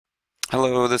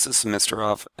Hello, this is Mr.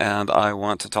 Off, and I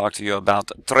want to talk to you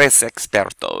about Tres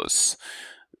Expertos.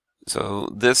 So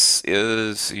this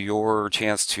is your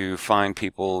chance to find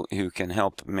people who can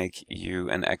help make you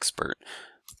an expert.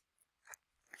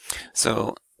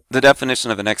 So the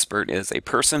definition of an expert is a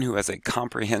person who has a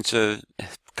comprehensive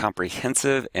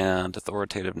and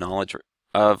authoritative knowledge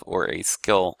of or a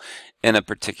skill in a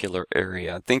particular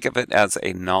area. Think of it as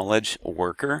a knowledge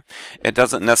worker. It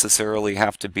doesn't necessarily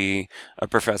have to be a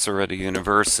professor at a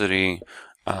university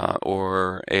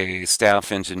or a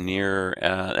staff engineer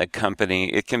at a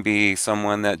company. It can be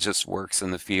someone that just works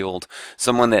in the field,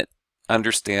 someone that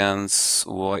understands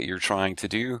what you're trying to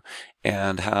do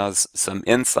and has some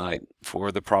insight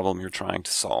for the problem you're trying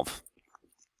to solve.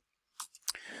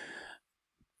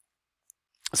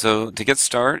 So to get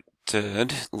started,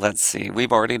 let's see,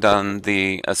 we've already done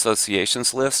the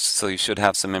associations list, so you should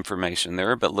have some information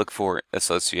there, but look for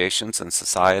associations and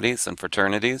societies and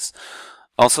fraternities.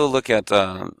 Also look at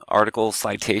article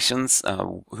citations.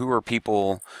 Who are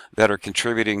people that are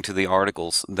contributing to the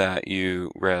articles that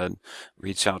you read?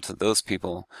 Reach out to those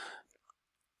people.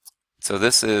 So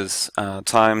this is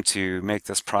time to make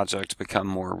this project become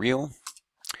more real,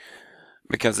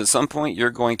 because at some point you're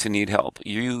going to need help.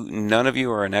 None of you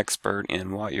are an expert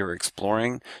in what you're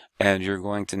exploring, and you're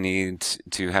going to need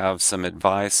to have some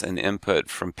advice and input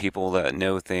from people that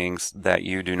know things that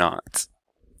you do not.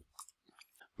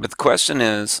 But the question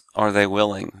is, are they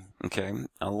willing? Okay,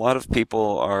 a lot of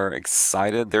people are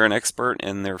excited. They're an expert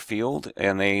in their field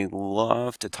and they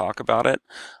love to talk about it.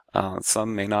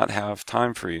 Some may not have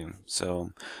time for you.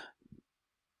 So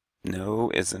no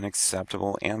is an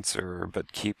acceptable answer,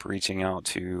 but keep reaching out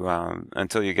to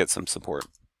until you get some support.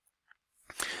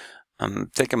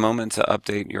 Take a moment to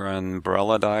update your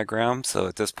umbrella diagram. So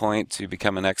at this point, to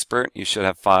become an expert, you should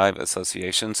have 5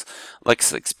 associations.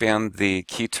 Let's expand the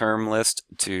key term list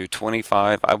to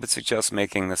 25. I would suggest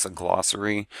making this a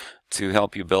glossary to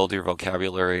help you build your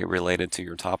vocabulary related to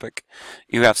your topic.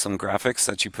 You have some graphics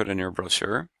that you put in your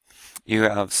brochure. You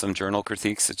have some journal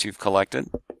critiques that you've collected.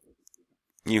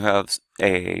 You have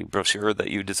a brochure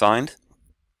that you designed.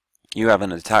 You have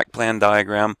an attack plan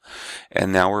diagram,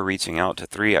 and now we're reaching out to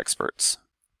 3 experts.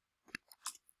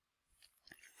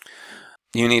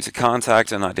 You need to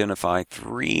contact and identify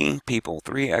 3 people,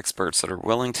 3 experts that are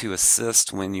willing to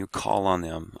assist when you call on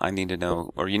them. I need to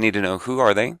know, or you need to know, who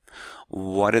are they?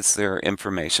 What is their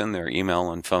information, their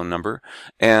email and phone number,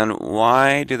 and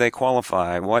why do they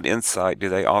qualify? What insight do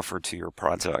they offer to your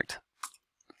project?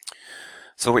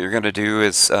 So what you're going to do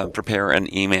is prepare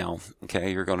an email.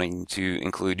 Okay, you're going to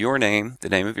include your name, the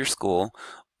name of your school,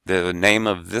 the name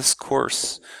of this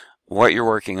course, what you're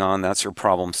working on, that's your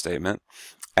problem statement.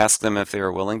 Ask them if they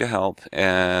are willing to help,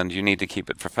 and you need to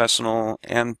keep it professional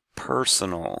and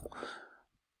personal.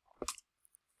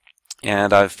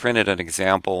 And I've printed an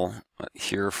example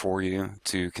here for you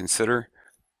to consider.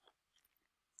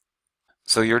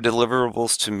 So your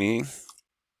deliverables to me,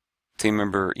 team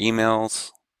member emails,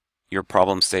 your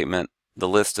problem statement, the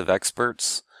list of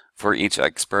experts for each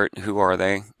expert, who are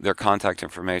they, their contact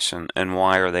information, and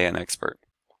why are they an expert.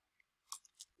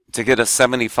 To get a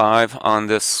 75 on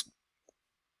this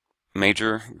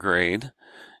major grade,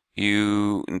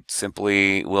 you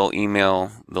simply will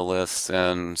email the list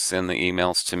and send the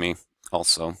emails to me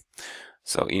also.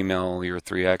 So email your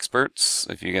 3 experts.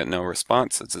 If you get no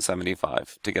response, it's a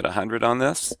 75. To get 100 on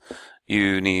this,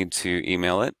 you need to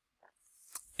email it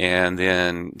and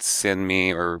then send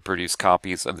me or produce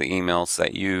copies of the emails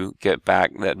that you get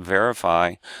back that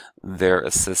verify their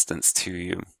assistance to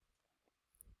you.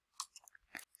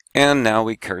 And now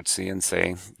we curtsy and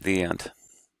say the end.